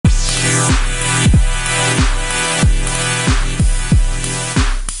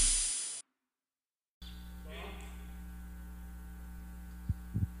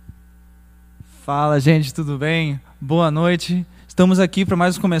Fala, gente, tudo bem? Boa noite. Estamos aqui para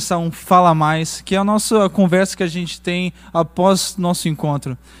mais começar um Fala Mais, que é a nossa conversa que a gente tem após nosso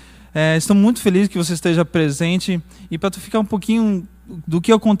encontro. Estamos muito felizes que você esteja presente e para tu ficar um pouquinho do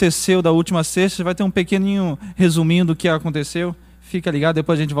que aconteceu da última sexta, vai ter um pequenininho resuminho do que aconteceu. Fica ligado,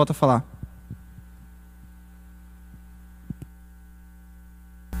 depois a gente volta a falar.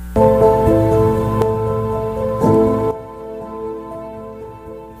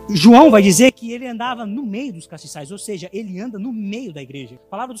 João vai dizer que ele andava no meio dos castiçais, ou seja, ele anda no meio da igreja. A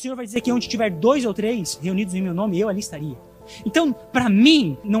palavra do Senhor vai dizer que onde tiver 2 ou 3 reunidos em meu nome, eu ali estaria. Então, para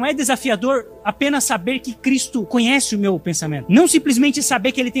mim, não é desafiador apenas saber que Cristo conhece o meu pensamento. Não simplesmente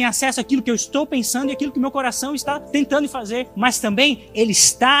saber que Ele tem acesso àquilo que eu estou pensando e àquilo que meu coração está tentando fazer, mas também Ele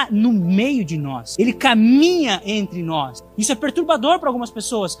está no meio de nós. Ele caminha entre nós. Isso é perturbador para algumas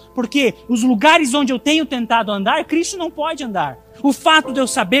pessoas, porque os lugares onde eu tenho tentado andar, Cristo não pode andar. O fato de eu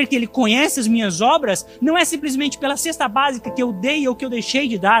saber que Ele conhece as minhas obras não é simplesmente pela cesta básica que eu dei ou que eu deixei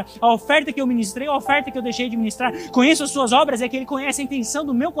de dar, a oferta que eu ministrei ou a oferta que eu deixei de ministrar. Conheço as suas obras é que Ele conhece a intenção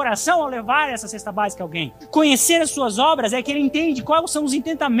do meu coração ao levar essa cesta básica a alguém. Conhecer as suas obras é que Ele entende quais são os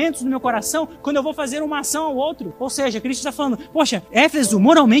intentamentos do meu coração quando eu vou fazer uma ação ao outro. Ou seja, Cristo está falando, poxa, Éfeso,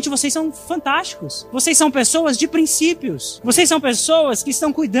 moralmente vocês são fantásticos. Vocês são pessoas de princípios. Vocês são pessoas que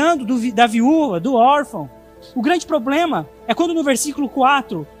estão cuidando da viúva, do órfão. O grande problema é quando no versículo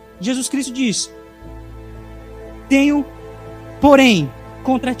 4, Jesus Cristo diz: tenho, porém,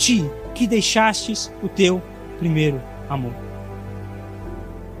 contra ti, que deixastes o teu primeiro amor.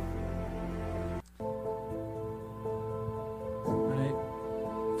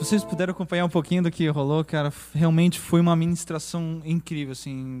 Vocês puderam acompanhar um pouquinho do que rolou, cara? Realmente foi uma ministração incrível,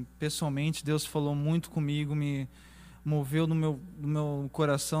 assim, pessoalmente, Deus falou muito comigo, me moveu no meu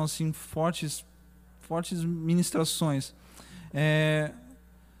coração, assim, fortes ministrações.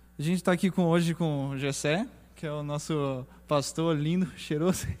 A gente está aqui hoje com o Gessé, que é o nosso pastor lindo,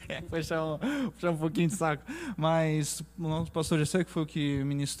 cheiroso, puxar um pouquinho de saco, mas o nosso pastor Gessé, que foi o que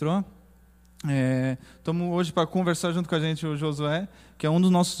ministrou. Estamos hoje para conversar junto com a gente o Josué, que é um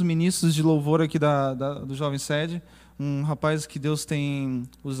dos nossos ministros de louvor aqui do Jovem Sede, um rapaz que Deus tem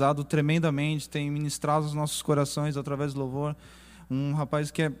usado tremendamente, tem ministrado os nossos corações através do louvor, um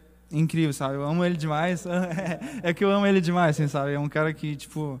rapaz que é incrível, sabe? Eu amo ele demais. É que eu amo ele demais, assim, sabe? É um cara que,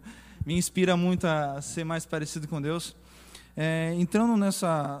 tipo, me inspira muito a ser mais parecido com Deus. Entrando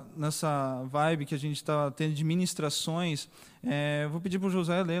nessa vibe que a gente está tendo de ministrações, vou pedir para o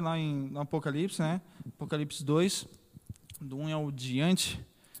José ler lá no Apocalipse, né? Apocalipse 2, do 1 ao diante.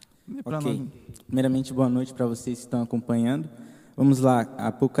 Ok. Primeiramente, boa noite para vocês que estão acompanhando. Vamos lá,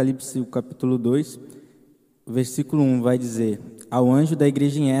 Apocalipse, capítulo 2, versículo 1 vai dizer: ao anjo da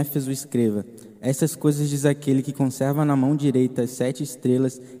igreja em Éfeso escreva: essas coisas diz aquele que conserva na mão direita as 7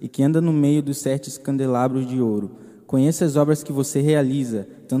 estrelas e que anda no meio dos 7 candelabros de ouro. Conheço as obras que você realiza,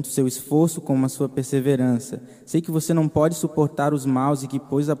 tanto o seu esforço como a sua perseverança. Sei que você não pode suportar os maus e que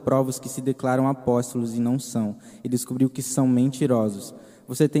pôs à prova os que se declaram apóstolos e não são, e descobriu que são mentirosos.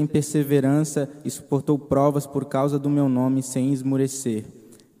 Você tem perseverança e suportou provas por causa do meu nome sem esmorecer.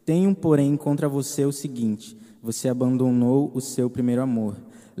 Tenho, porém, contra você o seguinte: você abandonou o seu primeiro amor.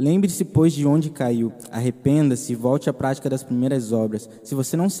 Lembre-se, pois, de onde caiu. Arrependa-se e volte à prática das primeiras obras. Se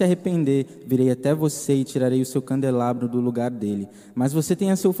você não se arrepender, virei até você e tirarei o seu candelabro do lugar dele. Mas você tem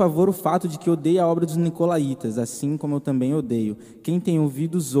a seu favor o fato de que odeia a obra dos nicolaítas, assim como eu também odeio. Quem tem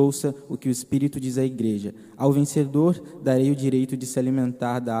ouvidos, ouça o que o Espírito diz à igreja. Ao vencedor, darei o direito de se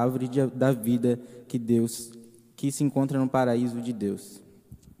alimentar da árvore da vida que se encontra no paraíso de Deus.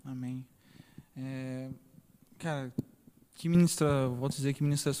 Amém. Cara, vou dizer que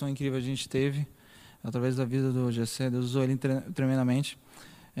ministração incrível a gente teve através da vida do Gessé. Deus usou ele tremendamente.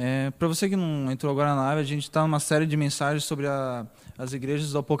 Para você que não entrou agora na live, a gente está numa série de mensagens sobre as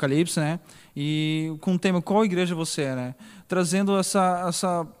igrejas do Apocalipse, né? E com o tema qual igreja você é, né? Trazendo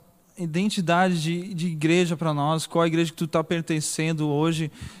essa identidade de igreja para nós, qual a igreja que tu está pertencendo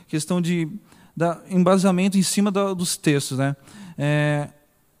hoje, questão de embasamento em cima dos textos, né?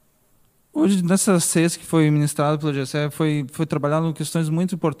 Hoje, nessa sexta que foi ministrada pelo Gessé, foi trabalhado questões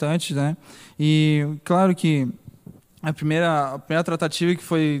muito importantes, né? E claro que a primeira tratativa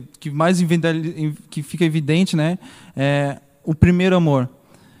que fica evidente, né, é o primeiro amor.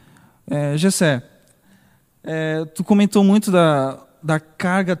 Gessé, tu comentou muito da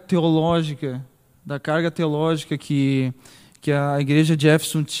carga teológica, que a igreja de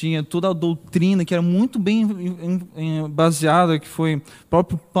Éfeso tinha, toda a doutrina que era muito bem baseada, que foi o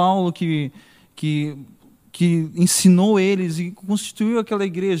próprio Paulo que ensinou eles e constituiu aquela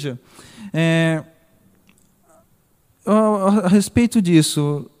igreja. A respeito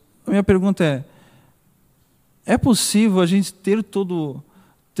disso, a minha pergunta é: é possível a gente ter todo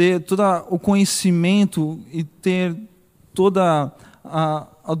o conhecimento e ter toda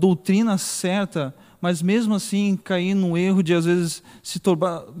a doutrina certa, mas mesmo assim cair no erro de às vezes se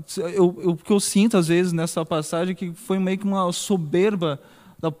tornar... O que eu sinto às vezes nessa passagem que foi meio que uma soberba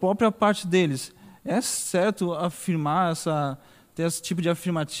da própria parte deles. É certo afirmar ter esse tipo de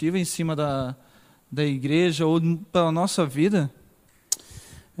afirmativa em cima da igreja ou pela nossa vida?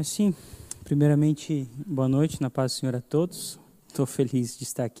 Assim, primeiramente, boa noite, na paz do Senhor a todos. Estou feliz de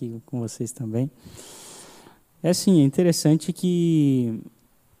estar aqui com vocês também. É interessante que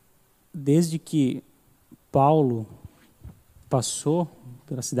desde que Paulo passou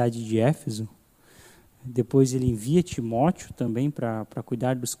pela cidade de Éfeso, depois ele envia Timóteo também para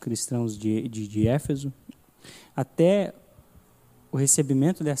cuidar dos cristãos de Éfeso. Até o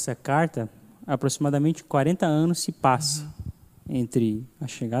recebimento dessa carta, aproximadamente 40 anos se passam entre a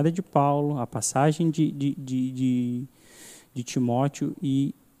chegada de Paulo, a passagem de Timóteo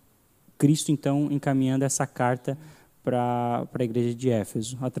e Cristo, então, encaminhando essa carta para a igreja de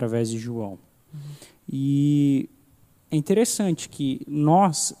Éfeso, através de João. E é interessante que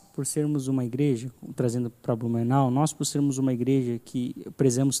nós, por sermos uma igreja, trazendo para Blumenau, nós, por sermos uma igreja que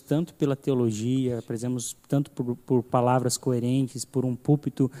prezamos tanto pela teologia, prezamos tanto por palavras coerentes, por um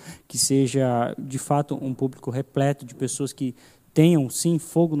púlpito que seja, de fato, um público repleto de pessoas que tenham, sim,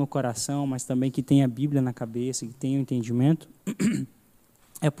 fogo no coração, mas também que tenham a Bíblia na cabeça, que tenham entendimento,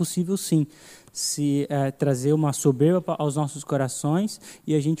 é possível, sim, trazer uma soberba aos nossos corações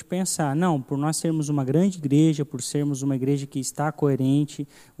e a gente pensar, não, por nós sermos uma grande igreja, por sermos uma igreja que está coerente,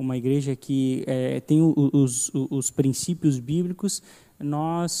 uma igreja que tem os princípios bíblicos,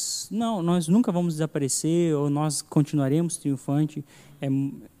 nós nunca vamos desaparecer ou nós continuaremos triunfante.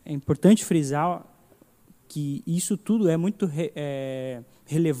 É importante frisar que isso tudo é muito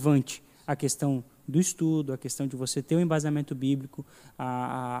relevante, a questão do estudo, a questão de você ter um embasamento bíblico,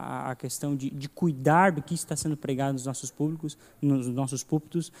 a questão de cuidar do que está sendo pregado nos nossos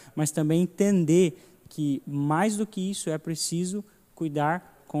púlpitos, mas também entender que, mais do que isso, é preciso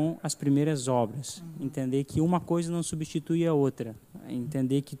cuidar com as primeiras obras. Entender que uma coisa não substitui a outra.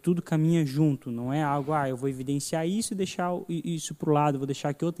 Entender que tudo caminha junto. Não é algo, eu vou evidenciar isso e deixar isso para o lado, vou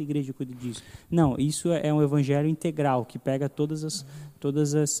deixar que outra igreja cuide disso. Não, isso é um evangelho integral, que pega todas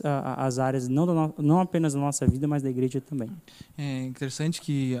as áreas, não apenas da nossa vida, mas da igreja também. É interessante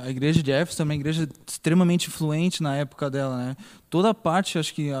que a igreja de Éfeso é uma igreja extremamente influente na época dela, né? Toda a parte,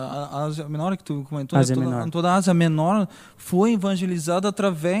 acho que a Ásia Menor que tu comentou, toda a Ásia Menor foi evangelizada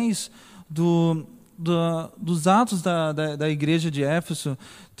através dos atos da igreja de Éfeso,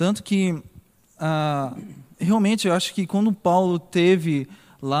 tanto que realmente eu acho que quando Paulo teve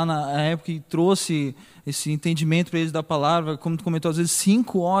lá na época e trouxe esse entendimento para eles da palavra, como tu comentou, às vezes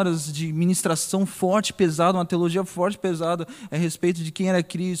 5 horas de ministração forte, pesada, uma teologia forte, pesada a respeito de quem era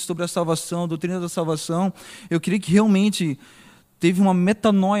Cristo, sobre a salvação, a doutrina da salvação. Eu queria que realmente teve uma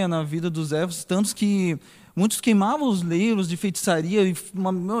metanoia na vida dos Éfesos, tantos que muitos queimavam os livros de feitiçaria, e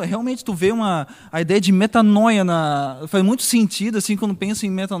realmente tu vê a ideia de metanoia, faz muito sentido, assim, quando pensa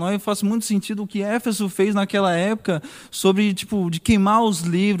em metanoia, faz muito sentido o que Éfeso fez naquela época, sobre, de queimar os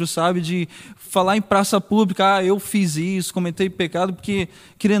livros, sabe, de falar em praça pública, eu fiz isso, cometei pecado, porque,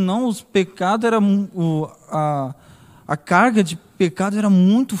 querendo ou não, os pecados eram, a carga de pecado era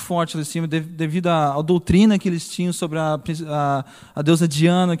muito forte lá em cima, devido à doutrina que eles tinham sobre a deusa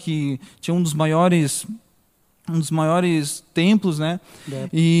Diana, que tinha um dos maiores templos, né?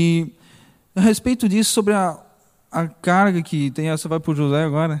 E a respeito disso, sobre a carga que tem, essa vai para o José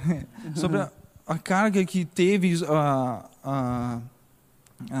agora, sobre a carga que teve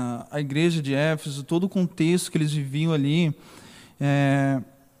a igreja de Éfeso, todo o contexto que eles viviam ali,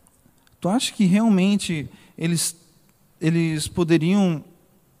 tu acha que realmente eles poderiam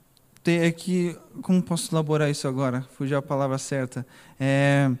ter como posso elaborar isso agora? Fugiu a palavra certa.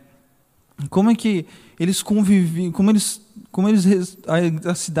 Como é que eles conviviam,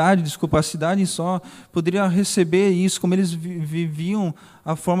 a cidade só poderia receber isso, como eles viviam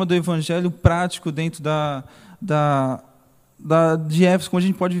a forma do evangelho prático dentro de Éfeso, como a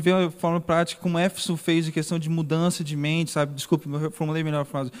gente pode viver a forma prática, como Éfeso fez em questão de mudança de mente, sabe? Desculpa, eu formulei melhor a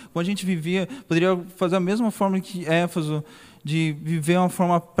frase. Como a gente poderia fazer a mesma forma que Éfeso, de viver uma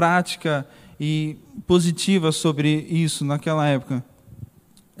forma prática e positiva sobre isso naquela época.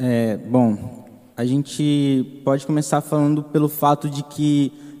 Bom, a gente pode começar falando pelo fato de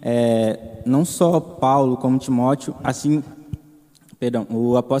que não só Paulo como Timóteo,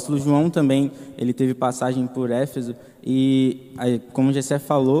 o apóstolo João também, ele teve passagem por Éfeso e, como o Gessé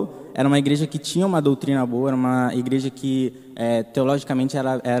falou, era uma igreja que tinha uma doutrina boa, era uma igreja que teologicamente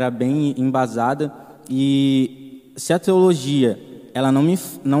era bem embasada E se a teologia ela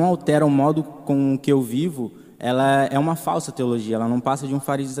não altera o modo com que eu vivo, ela é uma falsa teologia, ela não passa de um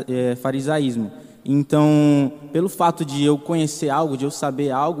farisaísmo. Então, pelo fato de eu conhecer algo, de eu saber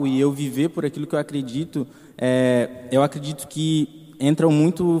algo e eu viver por aquilo que eu acredito que entra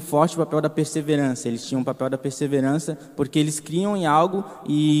muito forte o papel da perseverança. Eles tinham o papel da perseverança porque eles criam em algo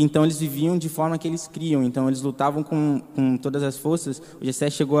e então eles viviam de forma que eles criam. Então eles lutavam com todas as forças. O Jessé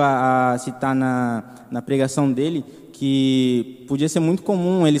chegou a citar na pregação dele que podia ser muito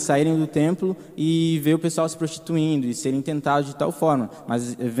comum eles saírem do templo e ver o pessoal se prostituindo e serem tentados de tal forma.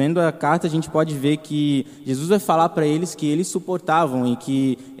 Mas vendo a carta a gente pode ver que Jesus vai falar para eles que eles suportavam e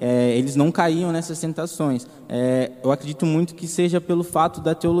que eles não caíam nessas tentações. Eu acredito muito que seja pelo fato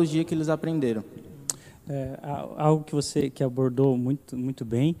da teologia que eles aprenderam. Algo que você abordou muito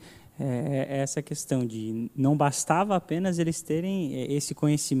bem é essa questão de não bastava apenas eles terem esse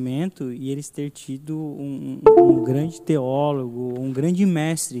conhecimento e eles ter tido um grande teólogo, um grande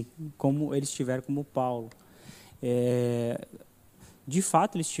mestre, como eles tiveram como Paulo. De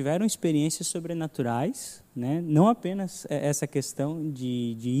fato, eles tiveram experiências sobrenaturais, né? Não apenas essa questão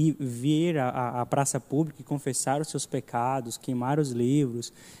de vir à praça pública e confessar os seus pecados, queimar os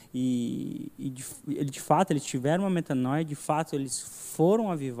livros, de fato eles tiveram uma metanoia, de fato eles foram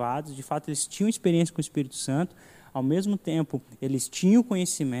avivados, de fato eles tinham experiência com o Espírito Santo, ao mesmo tempo eles tinham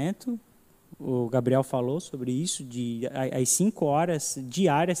conhecimento. O Gabriel falou sobre isso, as 5 horas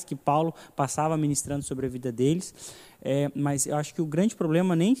diárias que Paulo passava ministrando sobre a vida deles. Mas eu acho que o grande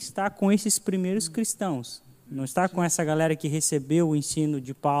problema nem está com esses primeiros cristãos. Não está com essa galera que recebeu o ensino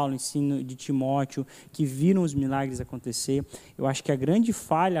de Paulo, o ensino de Timóteo, que viram os milagres acontecer. Eu acho que a grande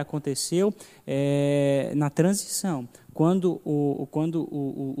falha aconteceu na transição, quando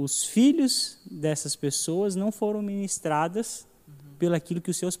os filhos dessas pessoas não foram ministradas pelaquilo que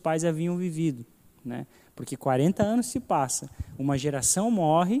os seus pais haviam vivido, né? Porque 40 anos se passa, uma geração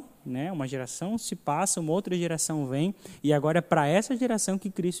morre, né? Uma geração se passa, uma outra geração vem, e agora é para essa geração que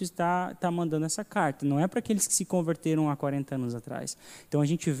Cristo está mandando essa carta, não é para aqueles que se converteram há 40 anos atrás. Então a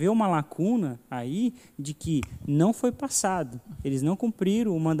gente vê uma lacuna aí de que não foi passado, eles não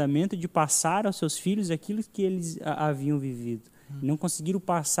cumpriram o mandamento de passar aos seus filhos aquilo que eles haviam vivido. Não conseguiram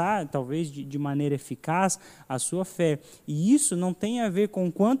passar, talvez, de maneira eficaz, a sua fé. E isso não tem a ver com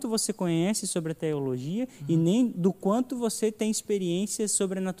o quanto você conhece sobre a teologia e nem do quanto você tem experiências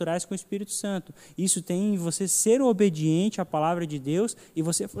sobrenaturais com o Espírito Santo. Isso tem em você ser obediente à palavra de Deus e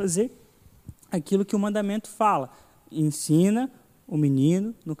você fazer aquilo que o mandamento fala. Ensina o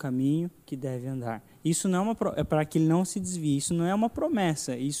menino no caminho que deve andar. Isso não é para que ele não se desvie, isso não é uma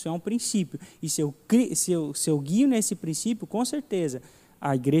promessa, isso é um princípio. E se eu guio nesse princípio, com certeza,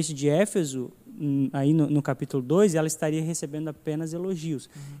 a igreja de Éfeso, aí no capítulo 2, ela estaria recebendo apenas elogios.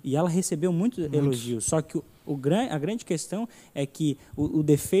 E ela recebeu muitos elogios, só que a grande questão é que o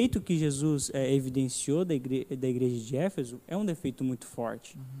defeito que Jesus evidenciou da igreja de Éfeso é um defeito muito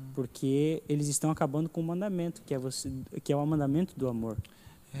forte, porque eles estão acabando com o mandamento, que é o mandamento do amor.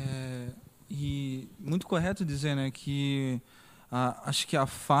 E muito correto dizer, né, que acho que a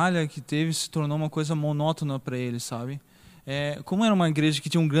falha que teve se tornou uma coisa monótona para eles, sabe? Como era uma igreja que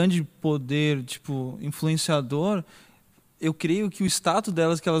tinha um grande poder, tipo, influenciador, eu creio que o status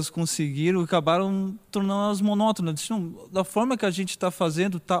delas que elas conseguiram acabaram tornando elas monótonas. Da forma que a gente está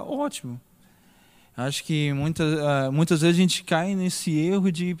fazendo, está ótimo. Acho que muitas vezes a gente cai nesse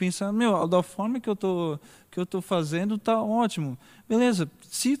erro de pensar, da forma que eu tô fazendo, tá ótimo. Beleza,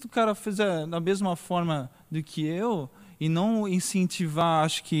 se o cara fizer da mesma forma do que eu e não incentivar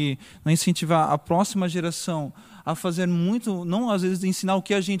a próxima geração a fazer muito, não às vezes ensinar o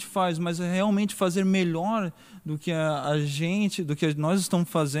que a gente faz, mas realmente fazer melhor do que do que nós estamos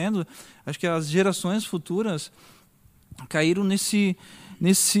fazendo, acho que as gerações futuras caíram nesse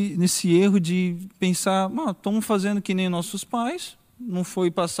erro de pensar, estamos fazendo que nem nossos pais, não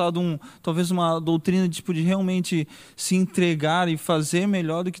foi passado talvez uma doutrina tipo, de realmente se entregar e fazer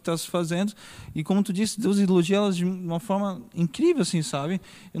melhor do que está se fazendo. E como tu disse, Deus elogia elas de uma forma incrível, assim, sabe?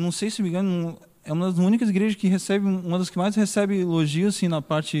 Eu não sei se me engano, é uma das únicas igrejas que recebe, uma das que mais recebe elogios assim, na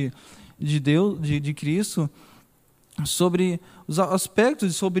parte de Deus, de Cristo, sobre os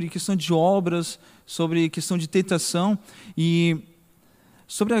aspectos, sobre questão de obras, sobre questão de tentação e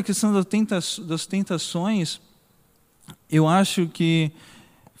sobre a questão das tentações. Eu acho que,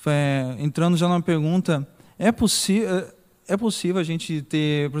 entrando já na pergunta, é possível a gente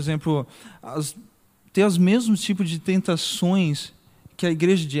ter, por exemplo, ter os mesmos tipos de tentações que a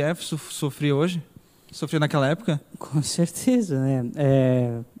igreja de Éfeso sofria naquela época? Com certeza,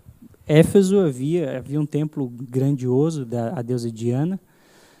 né? Éfeso havia um templo grandioso da deusa Diana,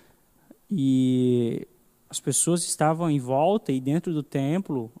 E as pessoas estavam em volta e dentro do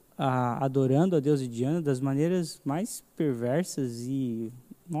templo, adorando a deusa Diana das maneiras mais perversas e,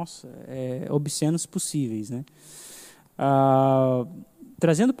 obscenas possíveis, né?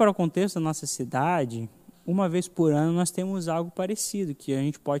 Trazendo para o contexto da nossa cidade, uma vez por ano nós temos algo parecido, que a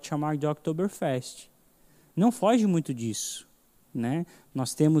gente pode chamar de Oktoberfest. Não foge muito disso, né?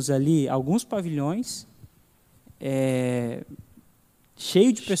 Nós temos ali alguns pavilhões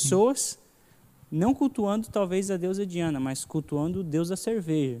cheios de pessoas, não cultuando talvez a deusa Diana, mas cultuando o deus da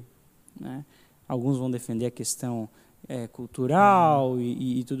cerveja, né? Alguns vão defender a questão cultural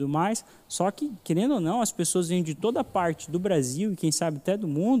e tudo mais, só que, querendo ou não, as pessoas vêm de toda parte do Brasil e quem sabe até do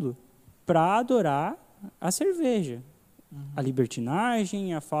mundo para adorar a cerveja, a libertinagem,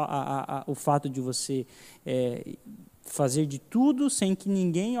 o fato de você fazer de tudo sem que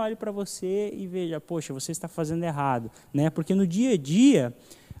ninguém olhe para você e veja, poxa, você está fazendo errado, né? Porque no dia a dia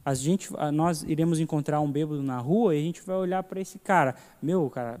nós iremos encontrar um bêbado na rua e a gente vai olhar para esse cara,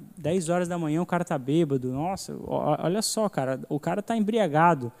 10 horas da manhã o cara está bêbado, nossa, olha só, cara, o cara está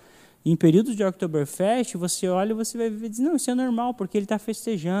embriagado. Em períodos de Oktoberfest, você olha e você vai dizer, não, isso é normal, porque ele está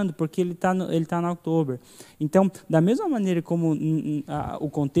festejando, porque ele está no Oktober. Então, da mesma maneira como o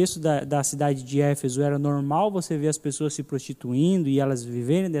contexto da cidade de Éfeso era normal você ver as pessoas se prostituindo e elas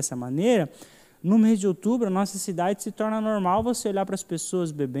viverem dessa maneira, no mês de outubro, a nossa cidade se torna normal você olhar para as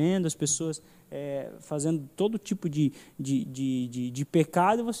pessoas bebendo, as pessoas fazendo todo tipo de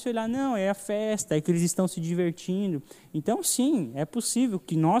pecado, e você olhar, não, é a festa, é que eles estão se divertindo. Então, sim, é possível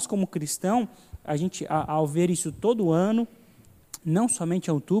que nós, como cristãos, a gente, ao ver isso todo ano, não somente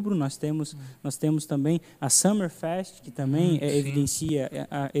em outubro, nós temos também a Summerfest, que também evidencia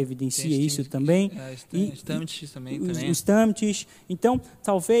isso também. Stammtisch também. Os Stammtisch. Então,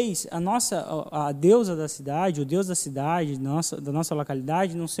 talvez a deusa da cidade, o deus da cidade, da nossa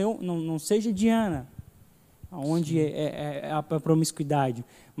localidade, não seja Diana, onde é a promiscuidade.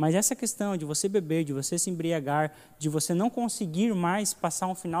 Mas essa questão de você beber, de você se embriagar, de você não conseguir mais passar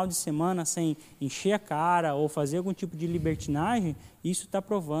um final de semana sem encher a cara ou fazer algum tipo de libertinagem, isso está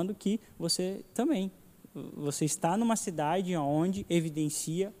provando que você está numa cidade onde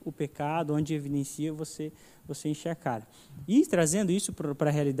evidencia o pecado, onde evidencia você encher a cara. E trazendo isso para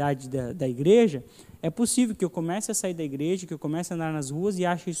a realidade da igreja, é possível que eu comece a sair da igreja, que eu comece a andar nas ruas e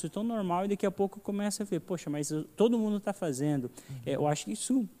ache isso tão normal e daqui a pouco eu comece a ver, poxa, mas todo mundo está fazendo. Eu acho que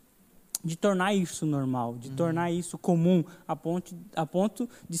de tornar isso normal, de tornar isso comum, a ponto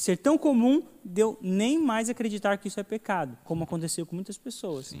de ser tão comum de eu nem mais acreditar que isso é pecado, como aconteceu com muitas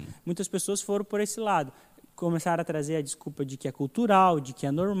pessoas. Sim. Muitas pessoas foram por esse lado. Começaram a trazer a desculpa de que é cultural, de que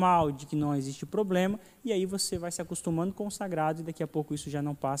é normal, de que não existe problema, e aí você vai se acostumando com o sagrado e daqui a pouco isso já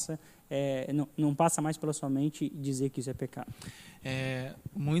não passa, não passa mais pela sua mente dizer que isso é pecado.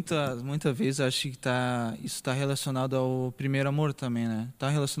 Muita vezes acho que isso está relacionado ao primeiro amor também, né? Está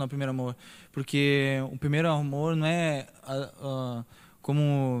relacionado ao primeiro amor, porque o primeiro amor não é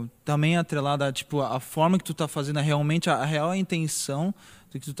como também atrelado a forma que tu está fazendo, realmente a real intenção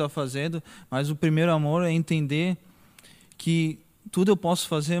do que tu está fazendo, mas o primeiro amor é entender que tudo eu posso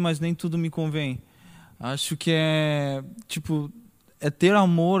fazer, mas nem tudo me convém. Acho que é ter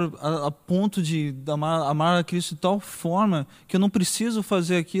amor a ponto de amar a Cristo de tal forma que eu não preciso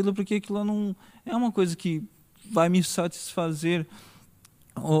fazer aquilo, porque aquilo não é uma coisa que vai me satisfazer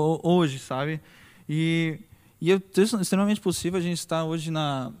hoje, sabe? E é extremamente possível a gente estar hoje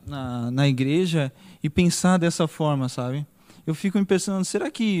na igreja e pensar dessa forma, sabe? Eu fico me pensando,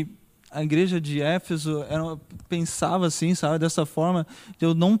 será que a igreja de Éfeso pensava assim, sabe, dessa forma?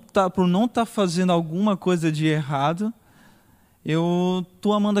 Por não estar fazendo alguma coisa de errado, eu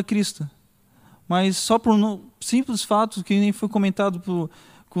estou amando a Cristo. Mas só por simples fato, que nem foi comentado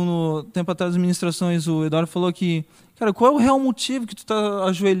no tempo atrás das ministrações, o Eduardo falou que, cara, qual é o real motivo que tu está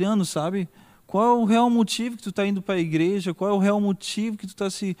ajoelhando, sabe? Qual é o real motivo que tu está indo para a igreja? Qual é o real motivo que tu está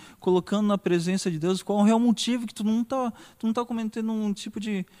se colocando na presença de Deus? Qual é o real motivo que tu não tá cometendo um tipo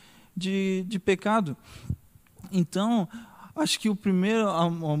de pecado? Então, acho que o primeiro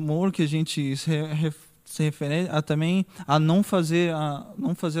amor que a gente se refere também a não fazer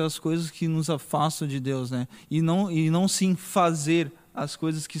as coisas que nos afastam de Deus, né? E não sim fazer as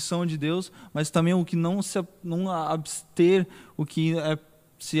coisas que são de Deus, mas também o que não abster, o que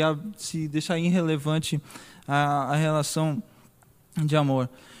se deixar irrelevante a relação de amor.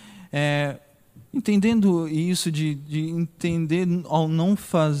 Entendendo isso, de entender ao não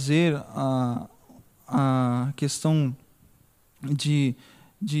fazer a questão de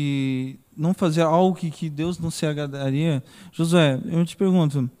não fazer algo que Deus não se agradaria. Josué, eu te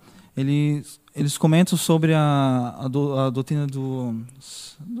pergunto, eles comentam sobre a doutrina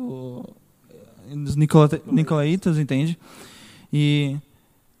dos nicolaítas, entende? E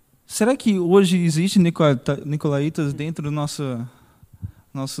será que hoje existe nicolaítas dentro do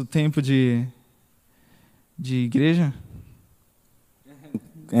nosso tempo de igreja?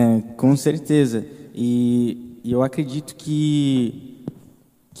 Com certeza. E eu acredito que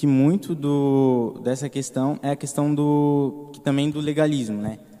muito dessa questão é a questão também do legalismo,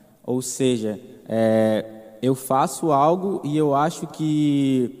 né? Ou seja, eu faço algo e eu acho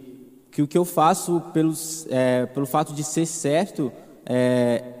que o que eu faço pelo fato de ser certo,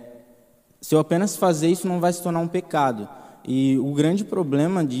 se eu apenas fazer isso não vai se tornar um pecado. E o grande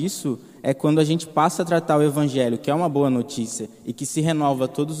problema disso é quando a gente passa a tratar o Evangelho, que é uma boa notícia, e que se renova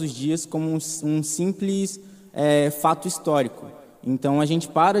todos os dias como um simples fato histórico. Então a gente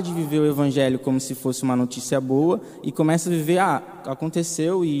para de viver o Evangelho como se fosse uma notícia boa e começa a viver,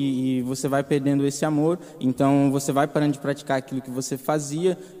 aconteceu e você vai perdendo esse amor, então você vai parando de praticar aquilo que você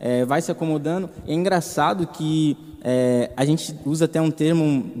fazia, vai se acomodando. É engraçado que a gente usa até um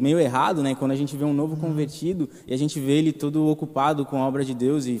termo meio errado, né? Quando a gente vê um novo convertido e a gente vê ele todo ocupado com a obra de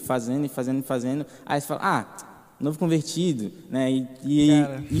Deus e fazendo, aí você fala, novo convertido, né?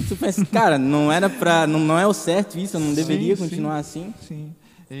 E tu pensa, cara, não é o certo isso, eu não deveria continuar assim. Sim.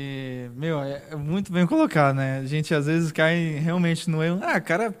 E, é muito bem colocado, né? A gente às vezes cai realmente no erro.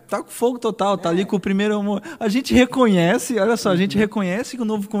 Cara, tá com fogo total, tá ali com o primeiro amor. A gente reconhece, olha só, a gente reconhece que o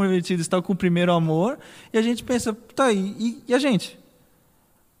novo convertido está com o primeiro amor e a gente pensa, tá aí, e a gente?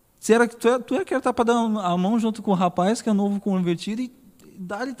 Será que tu ia querer estar para dar a mão junto com o rapaz que é novo convertido e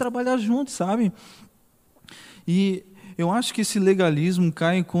dar e trabalhar junto, sabe? E eu acho que esse legalismo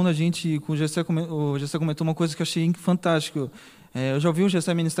cai quando o Gessé comentou uma coisa que eu achei fantástico. Eu já ouvi o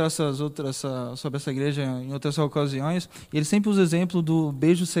Gessé ministrar sobre essa igreja em outras ocasiões, e ele sempre usa o exemplo do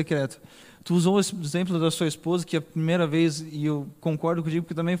beijo secreto. Tu usou esse exemplo da sua esposa, que a primeira vez, e eu concordo contigo,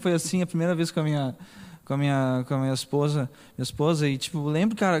 porque também foi assim a primeira vez com a minha esposa, e tipo,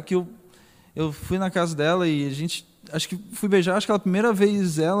 lembro, cara, que eu fui na casa dela e acho que fui beijar, acho que a primeira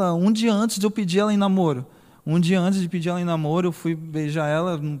vez ela, um dia antes de eu pedir ela em namoro. Um dia antes de pedir ela em namoro, eu fui beijar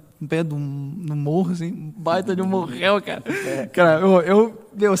ela no pé no morro, assim, baita de um morrel, cara. Cara,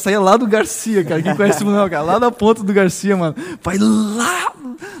 eu saía lá do Garcia, cara, quem conhece o Manuel, cara, lá da ponta do Garcia, mano. Vai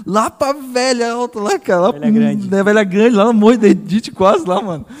lá pra Velha Alta, lá, cara. Lá, Velha Grande, lá no Morro da Edith, quase lá,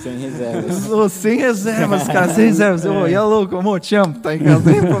 mano. Sem reservas. Sem reservas, cara, sem reservas. Eu ia louco, amor, te amo, tá em casa,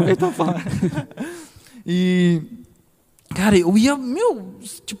 nem aproveita pra falar. E... cara, eu ia,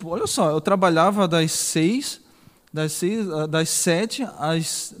 tipo, olha só, eu trabalhava das 7 às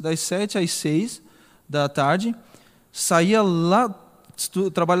 6 da tarde, saía lá,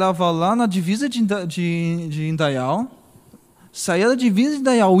 trabalhava lá na divisa de Indaial, saía da divisa de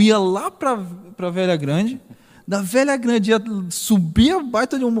Indaial, ia lá para Velha Grande, da Velha Grande ia subir a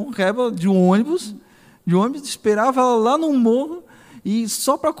baita de um morreba, de ônibus, esperava ela lá no morro, e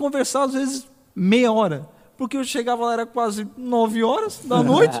só para conversar, às vezes, meia hora. Porque eu chegava lá, era quase 9 horas da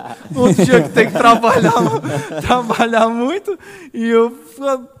noite, no outro dia que tem que trabalhar muito, e eu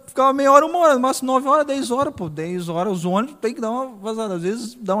ficava meia hora, 1 hora, no máximo 9 horas, 10 horas, 10 horas, os ônibus tem que dar uma vazada, às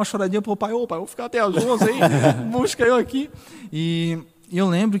vezes dá uma choradinha pro pai, eu vou ficar até as 11 aí, busca eu aqui. E eu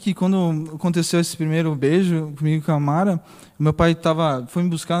lembro que quando aconteceu esse primeiro beijo comigo e com a Mara, meu pai foi me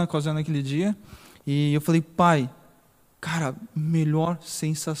buscar na cozinha naquele dia, e eu falei, pai, cara, melhor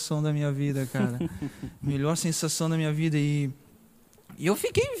sensação da minha vida, cara. Melhor sensação da minha vida. E eu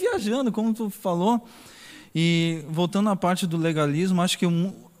fiquei viajando, como tu falou. E voltando à parte do legalismo, acho que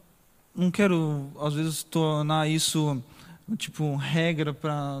eu não quero, às vezes, tornar isso tipo regra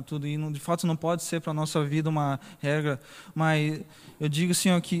para tudo. E de fato não pode ser para a nossa vida uma regra. Mas eu digo assim,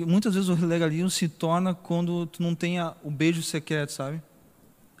 que muitas vezes o legalismo se torna quando tu não tem o beijo secreto, sabe?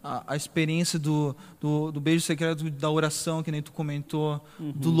 A experiência do beijo secreto, da oração, que nem tu comentou,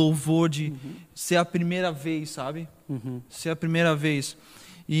 do louvor, de ser a primeira vez, sabe? Ser a primeira vez.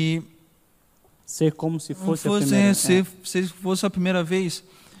 E ser como se fosse a primeira vez. Se fosse a primeira vez.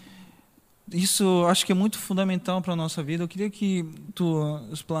 Isso acho que é muito fundamental para a nossa vida. Eu queria que tu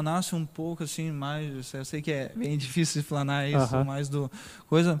explanasse um pouco assim mais. Eu sei que é bem difícil explanar isso, mais do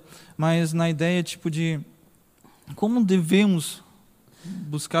coisa, mas na ideia tipo de como devemos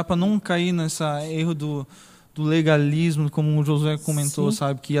buscar para não cair nessa erro do legalismo, como o Josué comentou,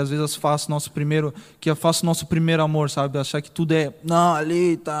 sabe, que às vezes faço nosso primeiro amor, sabe, achar que tudo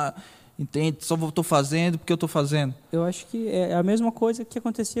ali tá, entende, só estou fazendo porque eu estou fazendo. Eu acho que é a mesma coisa que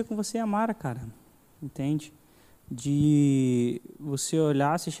acontecia com você e a Mara, cara, entende? De você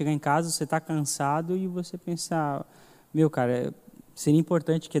olhar, você chegar em casa, você tá cansado e você pensar, cara, seria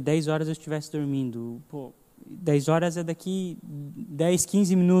importante que 10 horas eu estivesse dormindo. Pô, 10 horas é daqui 10,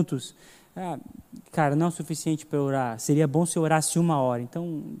 15 minutos. Cara, não é o suficiente para orar. Seria bom se eu orasse 1 hora.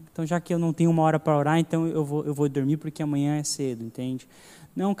 Então, já que eu não tenho 1 hora para orar, então eu vou dormir porque amanhã é cedo, entende?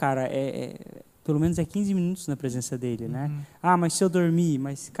 Não, cara, pelo menos 15 minutos na presença dele, né? Mas se eu dormir...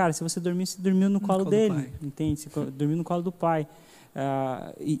 Mas, cara, se você dormir, você dormiu no colo dele, entende? Você dormiu no colo do pai.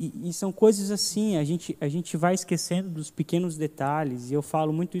 E são coisas assim, a gente vai esquecendo dos pequenos detalhes, e eu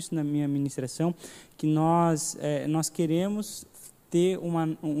falo muito isso na minha ministração, que nós queremos ter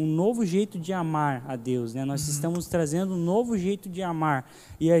um novo jeito de amar a Deus, né? Nós estamos trazendo um novo jeito de amar,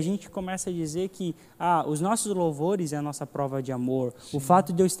 e a gente começa a dizer que os nossos louvores é a nossa prova de amor. Sim. O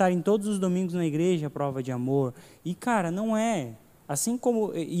fato de eu estar em todos os domingos na igreja é a prova de amor, e cara, não é. Assim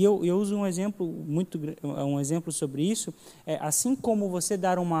como, e eu uso um exemplo sobre isso, assim como você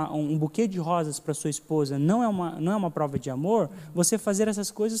dar um buquê de rosas para sua esposa não é uma prova de amor, você fazer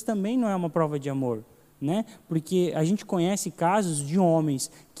essas coisas também não é uma prova de amor, né? Porque a gente conhece casos de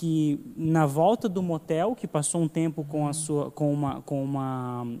homens que na volta do motel, que passou um tempo com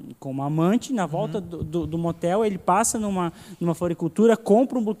uma amante, na volta do motel ele passa numa floricultura,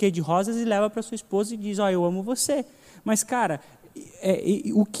 compra um buquê de rosas e leva para sua esposa e diz: eu amo você. Mas, cara,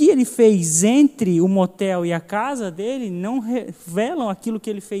 o que ele fez entre o motel e a casa dele não revelam aquilo que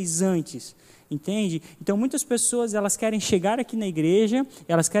ele fez antes, entende? Então, muitas pessoas, elas querem chegar aqui na igreja,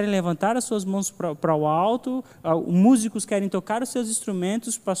 elas querem levantar as suas mãos para o alto, músicos querem tocar os seus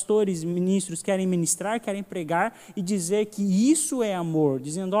instrumentos, pastores, ministros querem ministrar, querem pregar e dizer que isso é amor,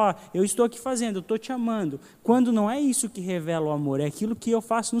 dizendo: eu estou aqui fazendo, eu estou te amando, quando não é isso que revela o amor, é aquilo que eu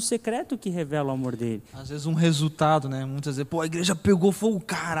faço no secreto que revela o amor dele. Às vezes um resultado, né? Muitas vezes, a igreja pegou fogo,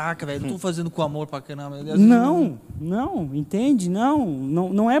 caraca, velho, estou fazendo com amor pra caramba. Não, entende?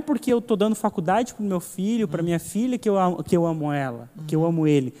 Não é porque eu estou dando faculdade para o meu filho, para minha filha, que eu amo ela, que eu amo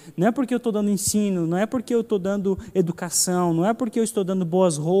ele. Não é porque eu estou dando ensino, não é porque eu estou dando educação, não é porque eu estou dando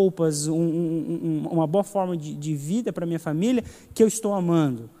boas roupas, uma boa forma de vida para minha família, que eu estou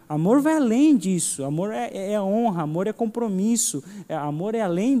amando. Amor vai além disso, amor é honra, amor é compromisso, amor é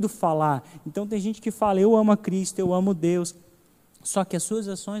além do falar. Então tem gente que fala: eu amo a Cristo, eu amo Deus, só que as suas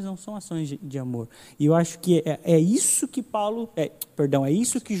ações não são ações de amor. E eu acho que é isso que é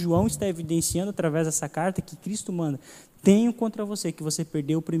isso que João está evidenciando através dessa carta que Cristo manda. Tenho contra você que você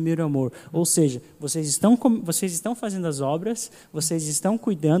perdeu o primeiro amor. Ou seja, vocês estão fazendo as obras, vocês estão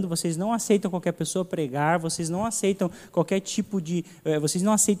cuidando, vocês não aceitam qualquer pessoa pregar, vocês não aceitam qualquer tipo de... vocês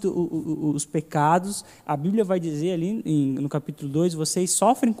não aceitam os pecados. A Bíblia vai dizer ali no capítulo 2, vocês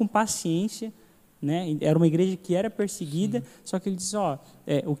sofrem com paciência, né? Era uma igreja que era perseguida, só que ele diz: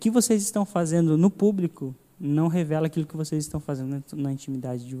 o que vocês estão fazendo no público não revela aquilo que vocês estão fazendo na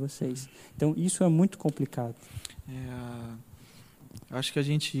intimidade de vocês. Então, isso é muito complicado. Acho que a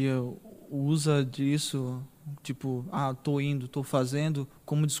gente usa disso, tipo, estou fazendo,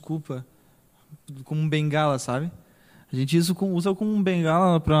 como desculpa, como um bengala, sabe? A gente usa como um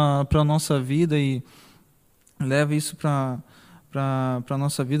bengala para a nossa vida e leva isso para a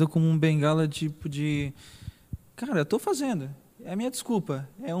nossa vida como um bengala tipo de... Cara, eu estou fazendo, é a minha desculpa,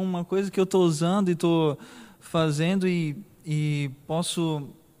 é uma coisa que eu estou usando e estou fazendo e posso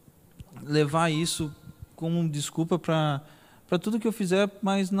levar isso como desculpa para tudo que eu fizer,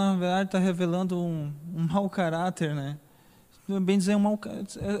 mas na verdade está revelando um mau caráter, né? Bem dizer,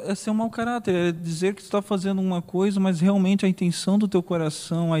 é ser um mau caráter, é dizer que tu está fazendo uma coisa, mas realmente a intenção do teu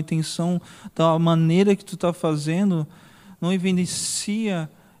coração, a intenção da maneira que tu está fazendo não evidencia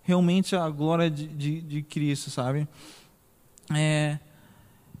realmente a glória de Cristo, sabe?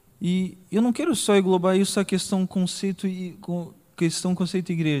 E eu não quero só englobar isso a questão conceito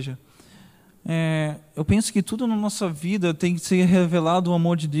igreja. Eu penso que tudo na nossa vida tem que ser revelado o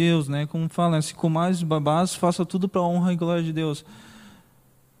amor de Deus, né? Como fala, se comais babás, faça tudo para a honra e glória de Deus.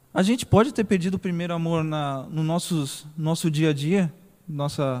 A gente pode ter perdido o primeiro amor no nosso dia a dia,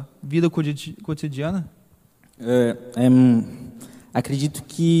 nossa vida cotidiana? Acredito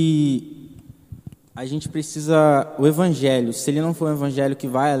que a gente precisa... O evangelho, se ele não for um evangelho que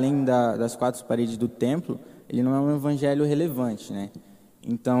vai além das 4 paredes do templo, ele não é um evangelho relevante, né?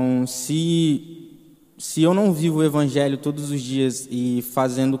 Então, se eu não vivo o evangelho todos os dias e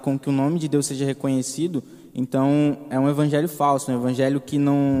fazendo com que o nome de Deus seja reconhecido, então é um evangelho falso, um evangelho que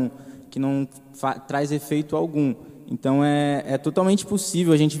não traz efeito algum. Então é totalmente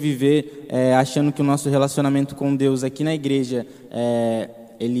possível a gente viver achando que o nosso relacionamento com Deus aqui na igreja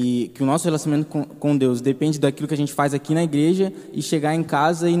que o nosso relacionamento com Deus depende daquilo que a gente faz aqui na igreja e chegar em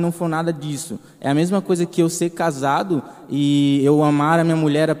casa e não for nada disso. É a mesma coisa que eu ser casado e eu amar a minha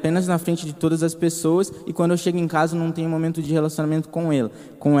mulher apenas na frente de todas as pessoas e quando eu chego em casa não tenho momento de relacionamento com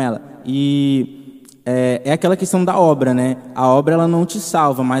ela. E é aquela questão da obra, né? A obra ela não te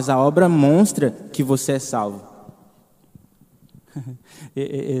salva, mas a obra mostra que você é salvo.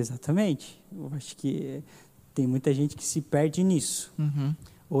 Exatamente. Eu acho que tem muita gente que se perde nisso.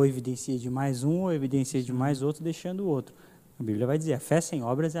 Ou evidencia de mais um, ou evidencia de mais outro, deixando o outro. A Bíblia vai dizer, a fé sem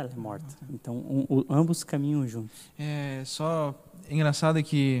obras ela é morta. Então, ambos caminham juntos. Só engraçado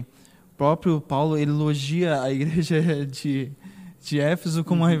que o próprio Paulo ele elogia a igreja de Éfeso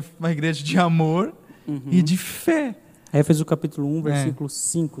como uma igreja de amor e de fé. Éfeso capítulo 1, versículo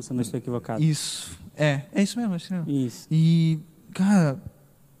 5, se eu não estou equivocado. Isso. É isso mesmo. Isso. E, cara,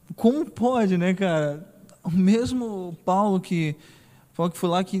 como pode, né, cara? O mesmo Paulo que foi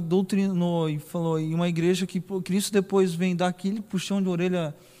lá que doutrinou e falou, e uma igreja que Cristo depois vem dar aquele puxão de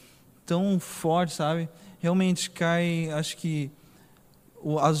orelha tão forte, sabe? Realmente cai, acho que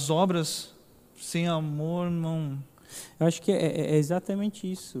as obras sem amor não... Eu acho que é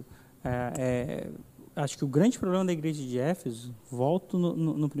exatamente isso. Acho que o grande problema da igreja de Éfeso, volto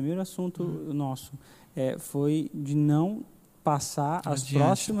no primeiro assunto nosso, foi de não passar às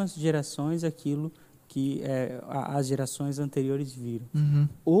próximas gerações aquilo que as gerações anteriores viram.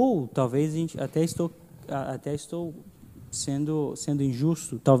 Ou talvez a gente até estou sendo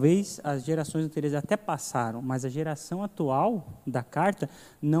injusto, talvez as gerações anteriores até passaram, mas a geração atual da carta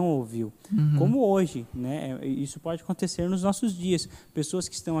não ouviu. Como hoje, né? Isso pode acontecer nos nossos dias. Pessoas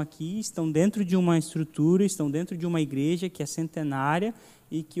que estão aqui, estão dentro de uma estrutura, estão dentro de uma igreja que é centenária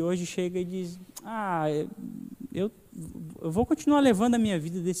e que hoje chega e diz, eu vou continuar levando a minha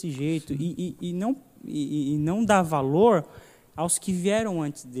vida desse jeito e não dá valor aos que vieram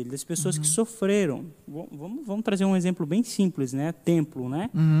antes dele, das pessoas que sofreram. Vamos trazer um exemplo bem simples, né? Templo, né?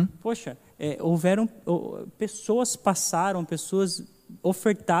 Poxa, pessoas passaram, pessoas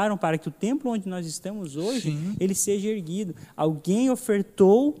ofertaram para que o templo onde nós estamos hoje, ele seja erguido. Alguém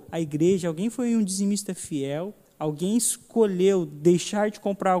ofertou à igreja, alguém foi um dizimista fiel, alguém escolheu deixar de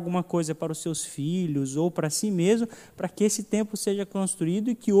comprar alguma coisa para os seus filhos ou para si mesmo, para que esse templo seja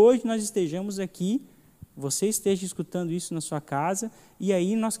construído e que hoje nós estejamos aqui, você esteja escutando isso na sua casa, e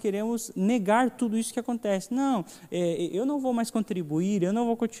aí nós queremos negar tudo isso que acontece. Não, eu não vou mais contribuir, eu não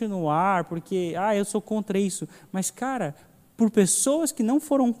vou continuar, porque eu sou contra isso. Mas, cara, por pessoas que não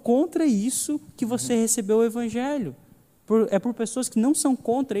foram contra isso que você recebeu o Evangelho. Por pessoas que não são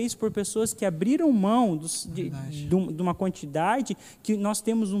contra isso, por pessoas que abriram mão de uma quantidade, que nós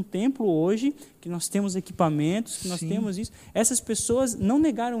temos um templo hoje, que nós temos equipamentos, que nós temos isso. Essas pessoas não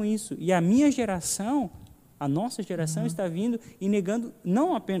negaram isso. E a minha geração, a nossa geração está vindo e negando,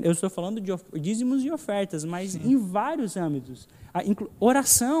 não apenas, eu estou falando de dízimos e ofertas, mas em vários âmbitos.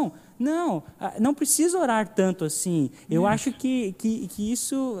 Oração, não precisa orar tanto assim. Eu acho que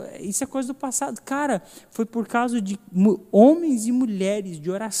isso é coisa do passado. Cara, foi por causa de homens e mulheres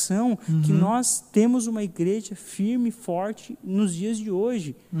de oração que nós temos uma igreja firme e forte nos dias de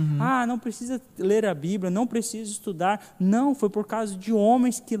hoje. Não precisa ler a Bíblia, não precisa estudar. Não, foi por causa de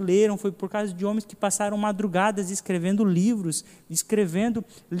homens que leram, foi por causa de homens que passaram madrugadas escrevendo livros, escrevendo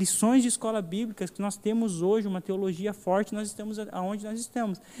lições de escola bíblica, que nós temos hoje uma teologia forte, nós estamos aonde nós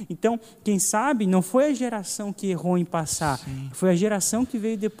estamos. Então, quem sabe, não foi a geração que errou em passar, foi a geração que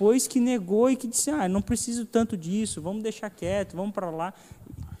veio depois que negou e que disse, não preciso tanto disso, vamos deixar quieto, vamos para lá.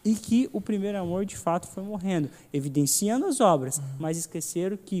 E que o primeiro amor, de fato, foi morrendo, evidenciando as obras, mas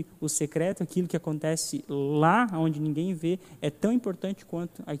esqueceram que o secreto, aquilo que acontece lá, onde ninguém vê, é tão importante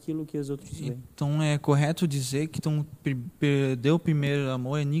quanto aquilo que os outros veem. Então, é correto dizer que perder o primeiro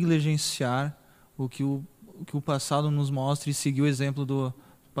amor é negligenciar o que o passado nos mostra e seguir o exemplo do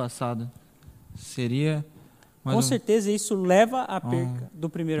passado. Seria... Com certeza, isso leva à perca do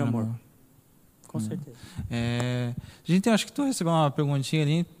primeiro amor. Com certeza. A gente acho que tu recebeu uma perguntinha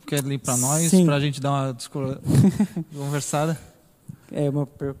ali, quer ler para nós, para a gente dar uma conversada. É uma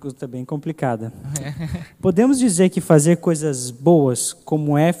pergunta bem complicada. Podemos dizer que fazer coisas boas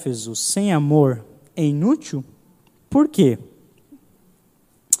como Éfeso sem amor é inútil? Por quê?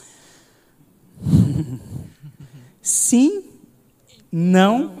 Sim,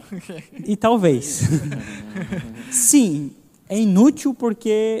 não e talvez. Sim, é inútil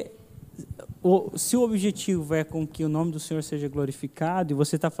porque se o objetivo é com que o nome do Senhor seja glorificado e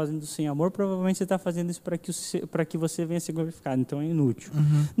você está fazendo sem amor, provavelmente você está fazendo isso para que você venha ser glorificado. Então é inútil.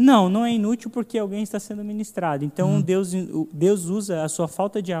 Não é inútil porque alguém está sendo ministrado. Então Deus usa a sua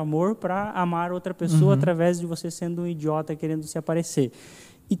falta de amor para amar outra pessoa através de você sendo um idiota querendo se aparecer.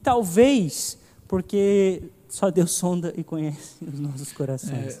 E talvez porque só Deus sonda e conhece os nossos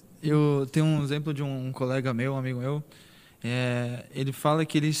corações. Eu tenho um exemplo de um colega meu, um amigo meu. Ele fala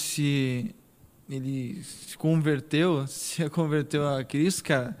que ele se converteu a Cristo,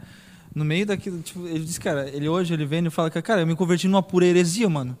 cara, no meio daquilo. Tipo, ele disse, cara, hoje ele vem e fala, cara, eu me converti numa pura heresia,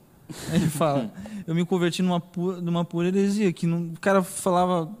 mano. Ele fala, eu me converti numa pura heresia, que o cara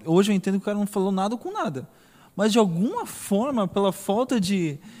falava, hoje eu entendo que o cara não falou nada com nada, mas de alguma forma, pela falta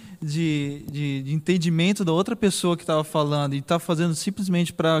de entendimento da outra pessoa que estava falando e está fazendo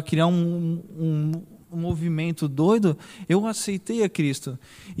simplesmente para criar um movimento doido, eu aceitei a Cristo.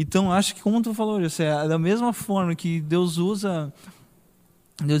 Então, acho que, como tu falou, José, da mesma forma que Deus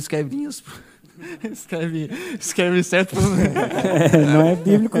escreve linhas, escreve certo. Não é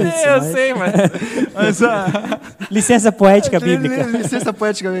bíblico isso. Eu sei, mas licença poética bíblica. Licença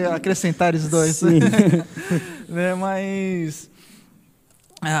poética, acrescentar os dois. Sim. Né, mas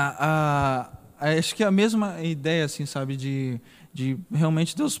acho que é a mesma ideia, assim, sabe, de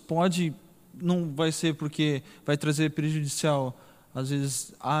realmente Deus pode, não vai ser porque vai trazer prejudicial às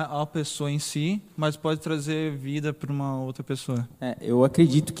vezes a pessoa em si, mas pode trazer vida para uma outra pessoa. Eu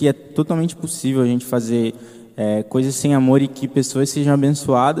acredito que é totalmente possível a gente fazer coisas sem amor e que pessoas sejam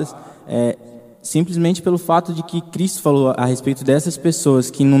abençoadas, simplesmente pelo fato de que Cristo falou a respeito dessas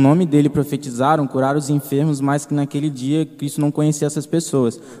pessoas que no nome dele profetizaram, curaram os enfermos, mas que naquele dia Cristo não conhecia essas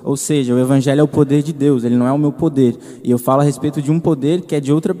pessoas. Ou seja, o evangelho é o poder de Deus, ele não é o meu poder. E eu falo a respeito de um poder que é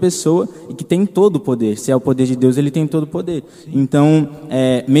de outra pessoa e que tem todo o poder. Se é o poder de Deus, ele tem todo o poder. Então,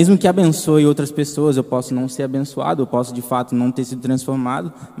 mesmo que abençoe outras pessoas, eu posso não ser abençoado, eu posso de fato não ter sido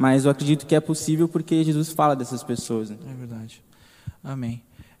transformado, mas eu acredito que é possível porque Jesus fala dessas pessoas. Né? É verdade. Amém.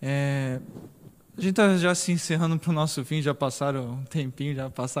 A gente está já se encerrando para o nosso fim, já passaram um tempinho, já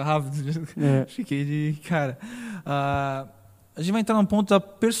passa rápido. Fiquei de cara. A gente vai entrar no ponto da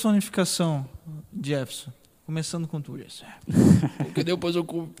personificação de Éfeso. Começando com tu, Jess. Porque depois eu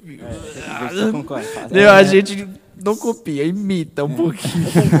copio. A gente não copia, imita um pouquinho.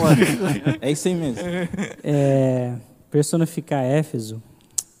 É isso aí mesmo. Personificar Éfeso.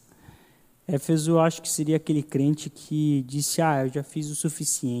 Éfeso, eu acho que seria aquele crente que disse, eu já fiz o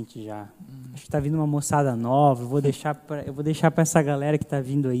suficiente já. Acho que está vindo uma moçada nova, eu vou deixar para essa galera que está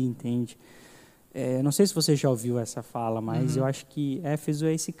vindo aí, entende? Não sei se você já ouviu essa fala, mas eu acho que Éfeso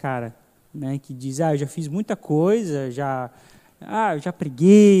é esse cara, né, que diz, eu já fiz muita coisa, eu já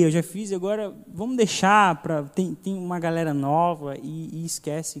preguei, eu já fiz, agora vamos deixar, tem uma galera nova e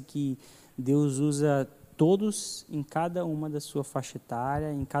esquece que Deus usa todos, em cada uma da sua faixa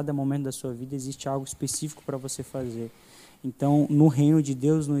etária, em cada momento da sua vida, existe algo específico para você fazer. Então, no reino de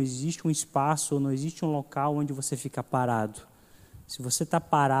Deus não existe um espaço, não existe um local onde você fica parado. Se você está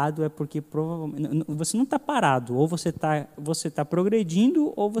parado, é porque provavelmente você não está parado, ou você tá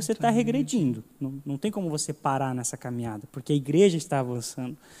progredindo, ou você está regredindo. Não tem como você parar nessa caminhada, porque a igreja está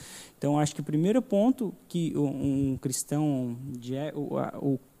avançando. Então, acho que o primeiro ponto que um cristão,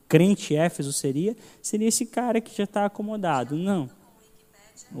 o crente Éfeso seria esse cara que já está acomodado. Não.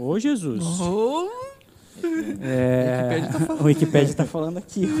 Ô, Jesus. O Wikipédia está falando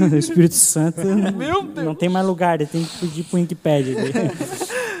aqui. O Espírito Santo não tem mais lugar, tem que pedir para o Wikipédia.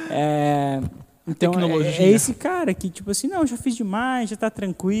 Então, é esse cara que, tipo assim, não, já fiz demais, já está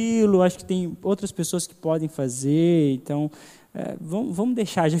tranquilo, acho que tem outras pessoas que podem fazer, então, vamos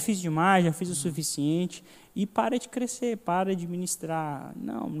deixar, já fiz demais, já fiz o suficiente. E para de crescer, para de ministrar.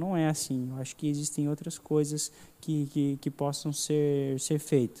 Não é assim. Eu acho que existem outras coisas que possam ser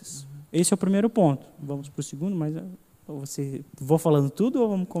feitas. Esse é o primeiro ponto. Vamos para o segundo, mas vou falando tudo ou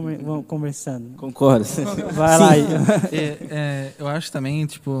vamos conversando? Concordo. Vai lá. Eu acho também,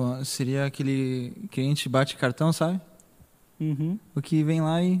 seria aquele cliente bate cartão, sabe? O que vem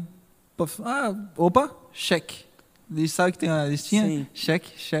lá e... opa, cheque. Sabe que tem uma listinha? Sim.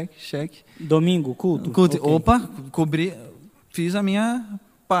 Cheque. Domingo, culto. Okay. Opa, fiz a minha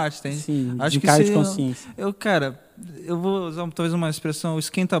parte, entende? Sim, acho que de consciência. Eu vou usar talvez uma expressão,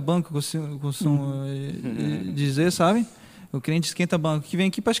 esquenta-banco, que eu costumo dizer, sabe? O cliente esquenta-banco, que vem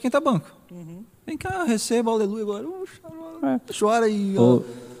aqui para esquentar-banco. Vem cá, receba, aleluia, agora chora e...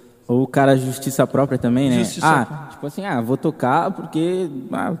 Ou o cara justiça própria também, né? Justiça tipo assim, vou tocar porque...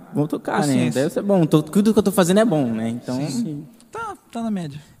 vou tocar, né? Deve ser bom. Tudo que eu estou fazendo é bom, né? Então... Sim. Tá na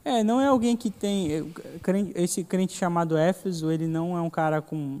média. Não é alguém que tem... Esse crente chamado Éfeso, ele não é um cara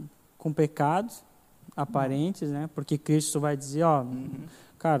com pecados aparentes, né? Porque Cristo vai dizer,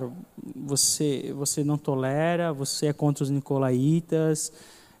 cara, você não tolera, você é contra os nicolaítas...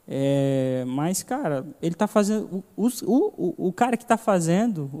 mas, cara, ele está fazendo... O cara que está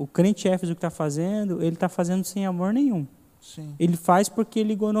fazendo, o crente Éfeso que está fazendo, ele está fazendo sem amor nenhum. Sim. Ele faz porque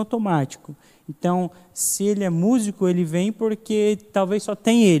ligou no automático. Então, se ele é músico, ele vem porque talvez só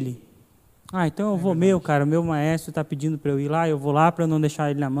tem ele. Então eu vou, o meu maestro está pedindo para eu ir lá, eu vou lá para não deixar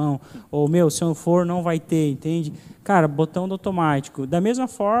ele na mão. Ou, se eu não for, não vai ter, entende? Cara, botão do automático. Da mesma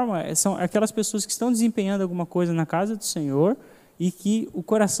forma, são aquelas pessoas que estão desempenhando alguma coisa na casa do Senhor e que o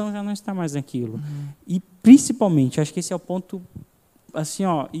coração já não está mais naquilo. E, principalmente, acho que esse é o ponto, assim,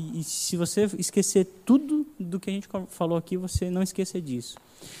 e se você esquecer tudo do que a gente falou aqui, você não esqueça disso.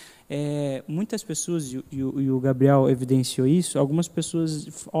 Muitas pessoas, e o Gabriel evidenciou isso, algumas pessoas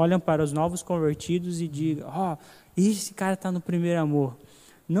olham para os novos convertidos e dizem, esse cara está no primeiro amor.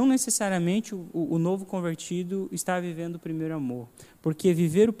 Não necessariamente o novo convertido está vivendo o primeiro amor, porque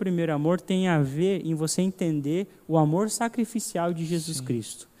viver o primeiro amor tem a ver em você entender o amor sacrificial de Jesus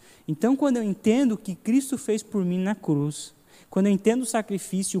Cristo. Então, quando eu entendo o que Cristo fez por mim na cruz, quando eu entendo o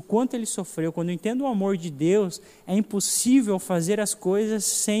sacrifício, o quanto ele sofreu, quando eu entendo o amor de Deus, é impossível fazer as coisas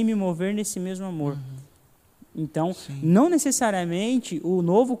sem me mover nesse mesmo amor. Então, não necessariamente o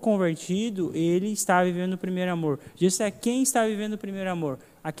novo convertido, ele está vivendo o primeiro amor. Jesus é quem está vivendo o primeiro amor?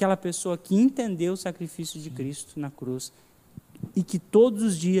 Aquela pessoa que entendeu o sacrifício de Cristo na cruz e que todos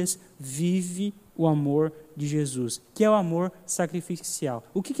os dias vive o amor de Jesus, que é o amor sacrificial.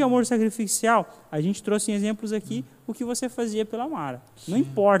 O que é o amor sacrificial? A gente trouxe em exemplos aqui o que você fazia pela Mara. Não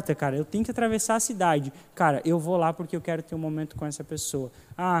importa, cara, eu tenho que atravessar a cidade. Cara, eu vou lá porque eu quero ter um momento com essa pessoa.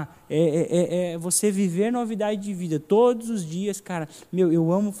 Você viver novidade de vida todos os dias, cara.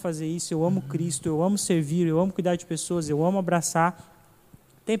 Eu amo fazer isso, eu amo Cristo, eu amo servir, eu amo cuidar de pessoas, eu amo abraçar.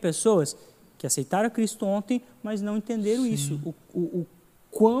 Tem pessoas que aceitaram Cristo ontem, mas não entenderam isso. O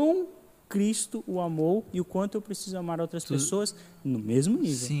quão Cristo o amou e o quanto eu preciso amar outras pessoas no mesmo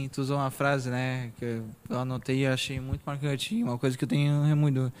nível. Sim, tu usou uma frase, né, que eu anotei e achei muito marcante, uma coisa que eu tenho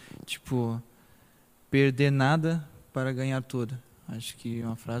muito, tipo, perder nada para ganhar tudo. Acho que é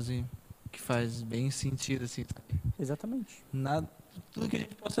uma frase que faz bem sentido, assim. Exatamente. Nada, tudo que a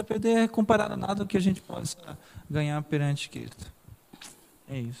gente possa perder é comparado a nada que a gente possa ganhar perante Cristo.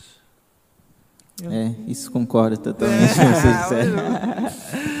 É isso. Isso concordo totalmente com vocês.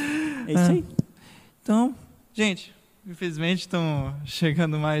 É isso aí. Então, gente, infelizmente estamos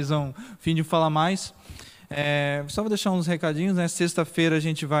chegando mais a um fim de falar mais. Só vou deixar uns recadinhos, né? Sexta-feira a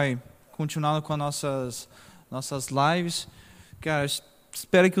gente vai continuar com as nossas lives. Cara,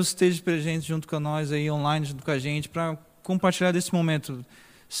 espero que você esteja presente junto com nós aí, online, junto com a gente, para compartilhar desse momento.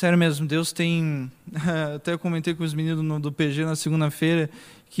 Sério mesmo, Deus tem... Até eu comentei com os meninos do PG na segunda-feira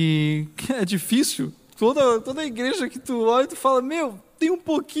que é difícil. Toda a igreja que tu olha, tu fala, tem um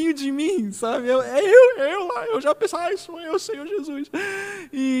pouquinho de mim, sabe? Eu lá, eu já pensava, sou eu, Senhor Jesus.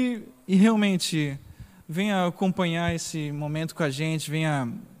 E realmente, venha acompanhar esse momento com a gente,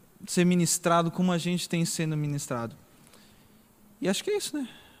 venha ser ministrado como a gente tem sendo ministrado. E acho que é isso, né?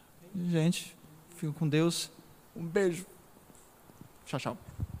 Gente, fico com Deus. Um beijo. Tchau, tchau.